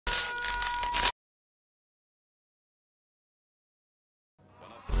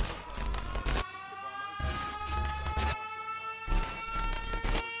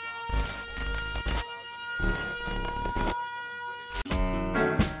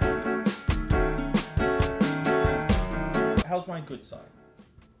how's my good side?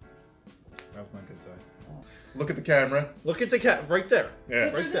 How's my good side? Look at the camera. Look at the cat right there. Yeah.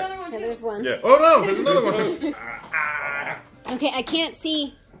 Right there's another one too. There's one. Yeah. Oh no, there's another one. Okay, I can't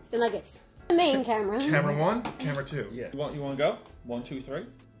see the nuggets. The main camera. Camera 1, camera 2. Yeah. You want to go? 1, 2, 3.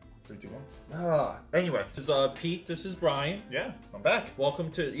 3, 2, 1. Anyway, this is Pete. This is Brian. Yeah, I'm back.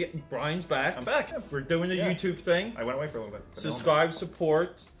 Welcome to Brian's back. I'm back. We're doing the YouTube thing. I went away for a little bit. Subscribe,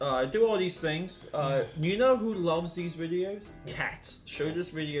 support, do all these things. You know who loves these videos? Cats. Show this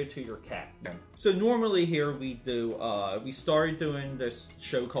video to your cat. Yeah. So normally here we do, we started doing this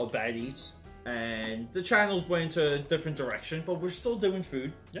show called Bad Eats, and the channels went into a different direction, but we're still doing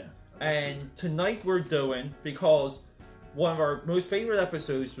food. Yeah. And tonight we're doing, because one of our most favorite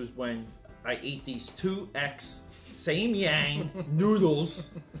episodes was when I ate these 2X same yang noodles,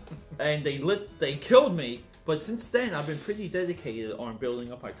 and they killed me. But since then, I've been pretty dedicated on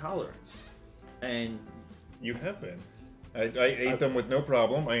building up my tolerance. And you have been. I ate them with no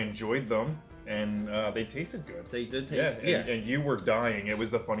problem. I enjoyed them, and they tasted good. They did taste. Yeah, and you were dying. It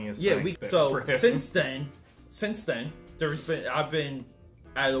was the funniest thing. Yeah. So since then, I've been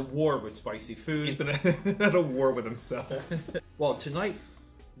at a war with spicy food. He's been at a war with himself. Well, tonight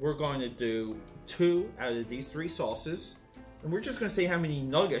we're going to do 2 out of these 3 sauces, and we're just going to see how many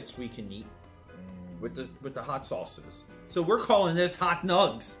nuggets we can eat with the hot sauces. So we're calling this Hot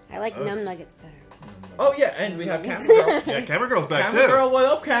Nugs. I like numb nuggets better. Oh yeah, and we have Camera Girl. Yeah, Camera Girl's back Camera too. Girl, what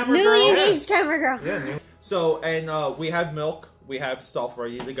up, Camera Girl? Newly engaged Camera Girl. Yeah. So, and we have milk. We have stuff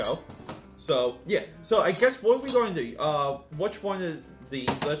ready to go. So yeah. So I guess what are we going to do? Which one of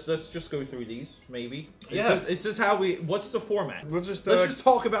these? Let's just go through these. Maybe. Is this how we? What's the format? We'll just let's just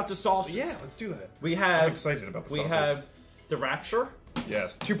talk about the sauces. Yeah, let's do that. We have. I'm excited about the sauces. We have the Rapture.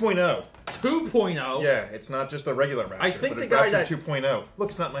 Yes, 2.0. 2.0. Yeah, it's not just the regular Rapture. I think but the guy that 2.0. Look,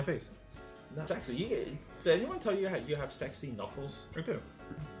 it's not in my face. Not sexy. Did anyone tell you you have sexy knuckles? I do.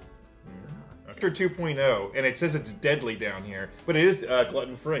 Rapture 2.0, and it says it's deadly down here, but it is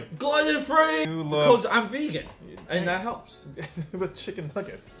gluten-free. Gluten-free! Because I'm vegan, and that helps. But chicken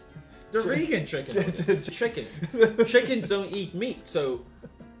nuggets. They're vegan chicken nuggets. Chickens. Chickens don't eat meat, so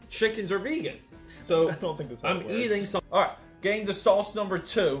chickens are vegan. So I don't think that's how I'm it works. eating some. Alright, getting to sauce number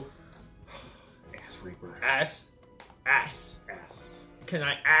 2. Ass Reaper. Ass. Can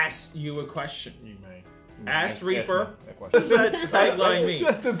I ask you a question? You may. Ass Reaper. What does that tagline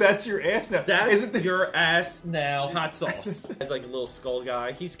mean? That's your ass now. That's your ass now hot sauce. It's like a little skull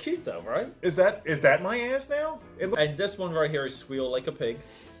guy. He's cute though, right? Is that my ass now? And this one right here is squeal like a pig.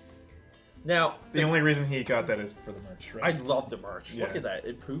 Now, the only reason he got that is for the merch, right? I love the merch. Yeah. Look at that.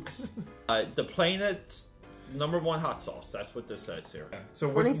 It poops. The Planet's #1 hot sauce. That's what this says here. Yeah. So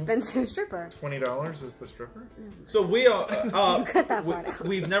it's one expensive stripper. $20 is the stripper? No. So we are. Just cut that part out.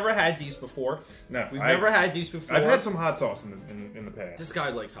 We've never had these before. No, we've never had these before. I've had some hot sauce in the past. This guy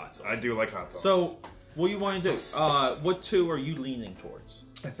likes hot sauce. I do like hot sauce. So, what do you want to do? What 2 are you leaning towards?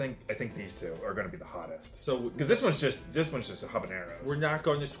 I think these 2 are going to be the hottest. So, because this one's just a habanero. We're not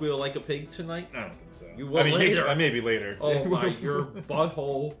going to squeal like a pig tonight. I don't think so. You will later. I may be later. Oh my! Your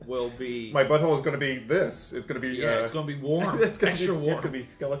butthole will be. My butthole is going to be this. It's going to be. Yeah, it's going to be warm. It's going extra warm. It's going to be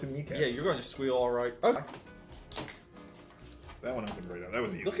skeleton kneecaps. Yeah, you're going to squeal all right. Okay. That one opened right out. That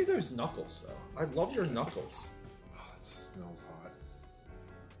was easy. Look at those knuckles, though. I love your knuckles. Oh, it smells hot.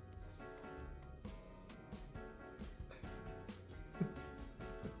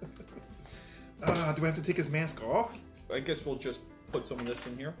 Do I have to take his mask off? I guess we'll just put some of this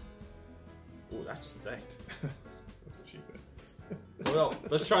in here. Oh, that's thick. That's what she said. Well,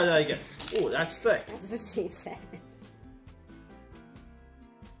 let's try that again. Oh, that's thick. That's what she said.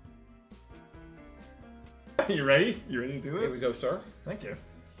 You ready? You ready to do this? Here we go, sir. Thank you.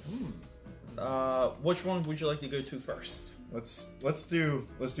 Which one would you like to go to first? Let's do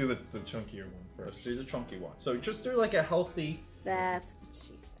the chunkier one first. Let's do the chunky one. So just do like a healthy. That's what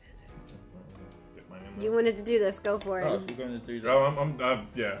she said. Get mine in there. You wanted to do this, go for it. Oh, you're going to do that. Oh,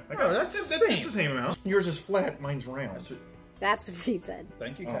 yeah. Oh, that's the same. It's the same amount. Yours is flat, mine's round. That's what she said.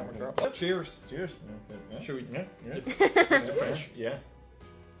 Thank you, Camera Girl. Oh, cheers. Cheers. Yeah. Should we? Yeah. The French. Yeah.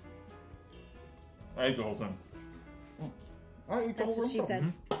 I ate the whole thing. I eat the That's whole what she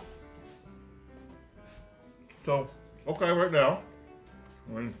room. said. So, okay, right now.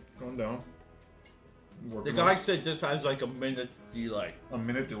 Going down. The guy said this has like a minute delay. A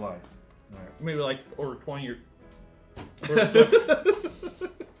minute delay. Alright. Maybe like or 20 or. I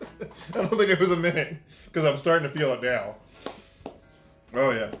don't think it was a minute, because I'm starting to feel it now.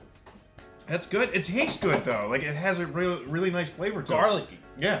 Oh yeah. That's good. It tastes good though. Like it has a really nice flavor to it. Garlicky.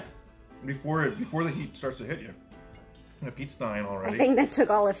 Yeah. Before the heat starts to hit you. Yeah, Pete's dying already. I think that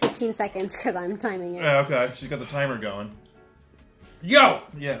took all of 15 seconds because I'm timing it. Yeah, okay. She's got the timer going. Yo,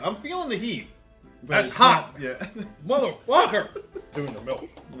 Yeah, I'm feeling the heat. but That's it's hot. not- Yeah. motherfucker! Doing the milk.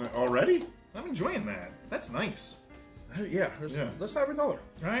 Already? I'm enjoying that. That's nice. Yeah, Yeah. let's have another.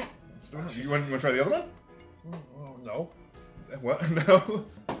 All right. You want to try the other one? Oh, no. What? No.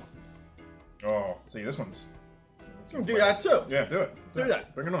 Oh, see, this one's. You can do that too. Yeah, do it. Do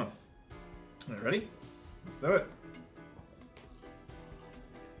that. Bring it on. All right, ready? Let's do it.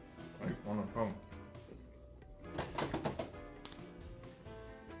 Wait, one on phone.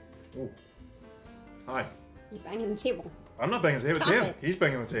 Oh. Hi. You're banging the table. I'm not banging the table. It's Stop him. it. He's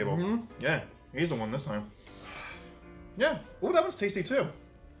banging the table. Mhm. Yeah, he's the one this time. Yeah. Oh, that one's tasty too.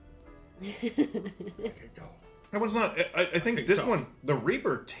 Okay, go. That one's not. I think Okay, this go. one, the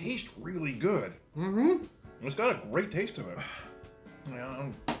Reaper, tastes really good. Mm-hmm. It's got a great taste to it. Yeah,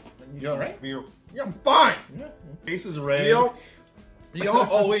 you all right? Yeah, I'm fine. Yeah. Face is red. You don't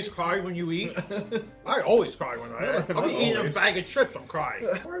always cry when you eat. I always cry when I eat. I'll be eating a always. bag of chips, I'm crying.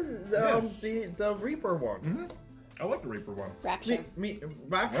 Or the Reaper one. Mm-hmm. I like the Reaper one. Rapture. Rapture.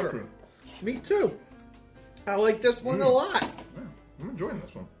 Rapture. Me too. I like this one a lot. Yeah, I'm enjoying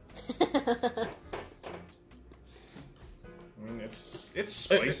this one. It's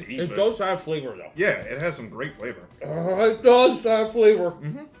spicy. It but does have flavor though. Yeah, it has some great flavor. It does have flavor.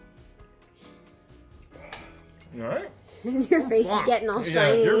 Mm-hmm. You all right? Your face is getting all Yeah,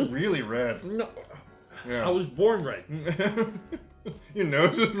 shiny. you're really red. No, Yeah. I was born red. Your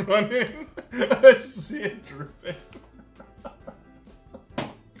nose is running. I see it dripping.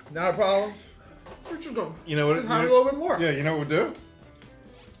 Not a problem. We're just gonna You know what? just have a little bit more. Yeah, you know what we'll do?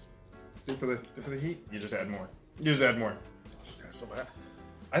 Do for the heat. You just add more. You just add more. Just have some of that.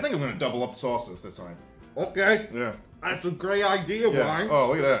 I think I'm gonna double up the sauces this time. Okay, Yeah. that's a great idea, Yeah. Brian. Oh,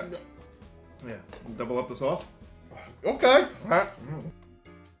 look at that. Yeah. Double up the sauce. Okay. Huh?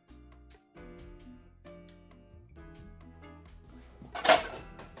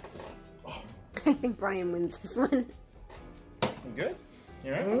 I think Brian wins this one. Good.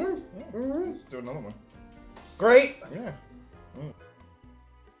 Yeah. Mm-hmm. Do another one. Great. Yeah.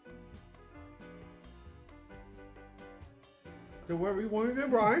 Do whatever you want to do,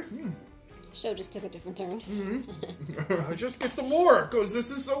 Brian. Show just took a different turn. Just get some more, because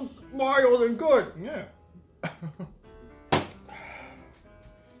this is so mild and good. Yeah.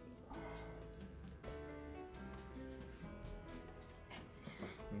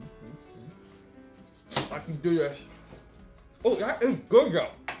 I can do this. Oh, that is good, though.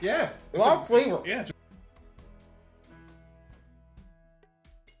 Yeah. A lot of flavor. Yeah.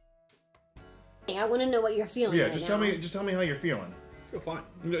 Hey, I want to know what you're feeling Yeah. right Just now. tell me how you're feeling. I feel fine.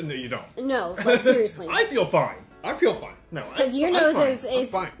 No, you don't. No, like seriously. I feel fine. I feel fine. No. Because your I'm nose fine. is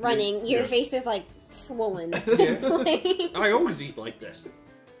fine. running. Your Yeah. face is like swollen at this point. I always eat like this.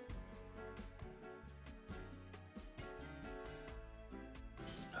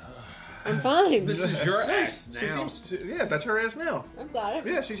 I'm fine. This is your ass She now. seems, yeah, that's her ass now. I've got it.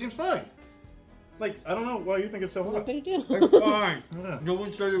 Yeah, she seems fine. Like, I don't know why you think it's so What hot. can I do? I'm fine. Yeah. No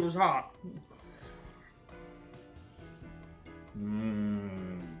one said it was hot.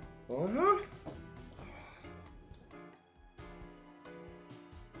 Mmm. Uh-huh.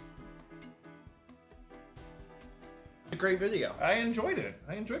 A great video. I enjoyed it.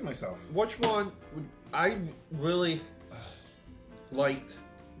 I enjoyed myself. Which one would I really liked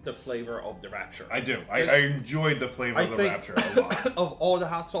the flavor of the Rapture? I do. This- I enjoyed the flavor I of the think Rapture a lot. of all the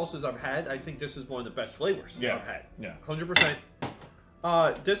hot sauces I've had, I think this is one of the best flavors Yeah. I've had. Yeah. 100%.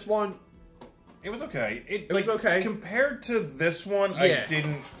 This one, It was okay. It was okay. Compared to this one, I Yeah.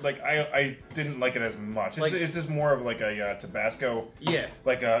 didn't like. I didn't like it as much. Like- It's just more of like a Tabasco. yeah.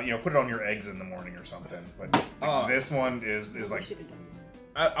 Like put it on your eggs in the morning or something. But this one is like.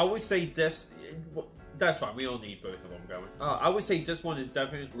 I would say this. That's fine. We don't need both of them going. I would say this one is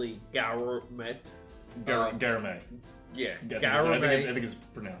definitely gourmet. Garamay. Yeah, I gourmet. think it's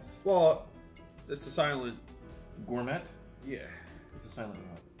pronounced Well, it's a silent. gourmet. Yeah. It's a silent one.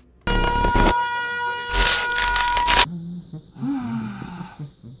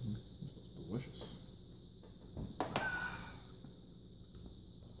 Delicious.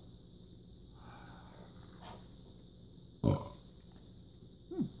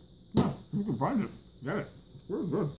 You can find it. Get it. Really good.